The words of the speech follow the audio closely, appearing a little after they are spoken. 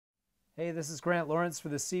Hey, this is Grant Lawrence for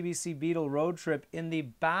the CBC Beatle Road Trip in the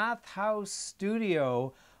Bathouse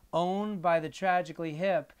Studio owned by the Tragically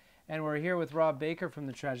Hip. And we're here with Rob Baker from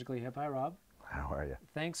the Tragically Hip. Hi, Rob. How are you?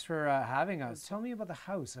 Thanks for having us. Tell me about the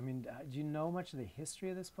house. I mean, do you know much of the history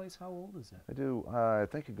of this place? How old is it? I do. I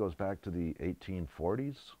think it goes back to the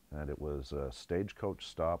 1840s, and it was a stagecoach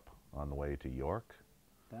stop on the way to York.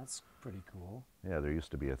 That's pretty cool. Yeah, there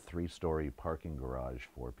used to be a three-story parking garage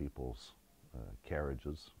for people's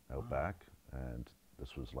carriages out back, and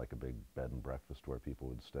this was like a big bed and breakfast where people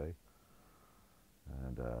would stay.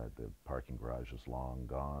 And the parking garage is long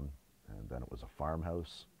gone, and then it was a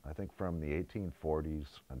farmhouse. I think from the 1840s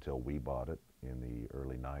until we bought it in the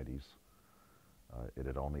early 90s, it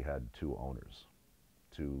had only had two owners.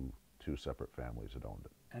 Two separate families had owned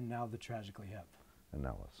it. And now the Tragically Hip. And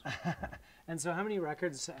now us. And so how many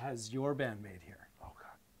records has your band made here? Oh,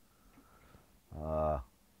 God.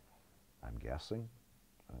 I'm guessing.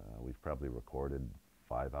 We've probably recorded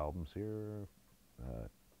 5 albums here,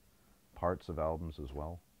 parts of albums as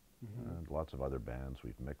well, and lots of other bands.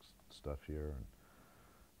 We've mixed stuff here.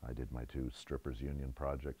 And I did my 2 Strippers Union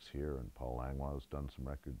projects here, and Paul Langlois done some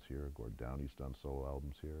records here. Gord Downey's done solo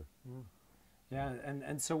albums here. Yeah,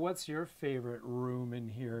 and so what's your favorite room in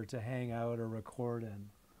here to hang out or record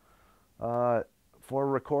in? For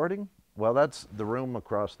recording, well, that's the room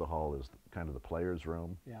across the hall is kind of the player's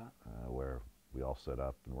room, Yeah. where we all set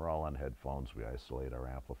up, and we're all on headphones. We isolate our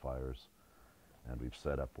amplifiers, and we've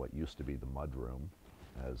set up what used to be the mud room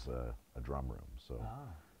as a drum room. So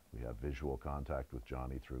we have visual contact with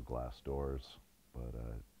Johnny through glass doors, but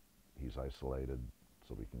he's isolated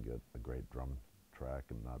so we can get a great drum track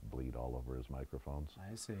and not bleed all over his microphones.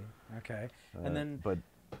 I see. Okay. And then, but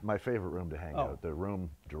my favorite room to hang out, the room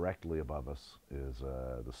directly above us, is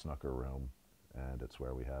the snooker room, and it's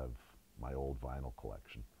where we have my old vinyl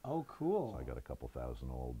collection. oh, cool. So I got a couple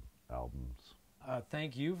thousand old albums.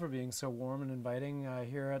 Thank you for being so warm and inviting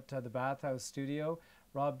here at the Bathouse Studio.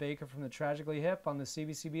 Rob Baker from the Tragically Hip on the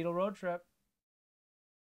CBC Beatle Road Trip.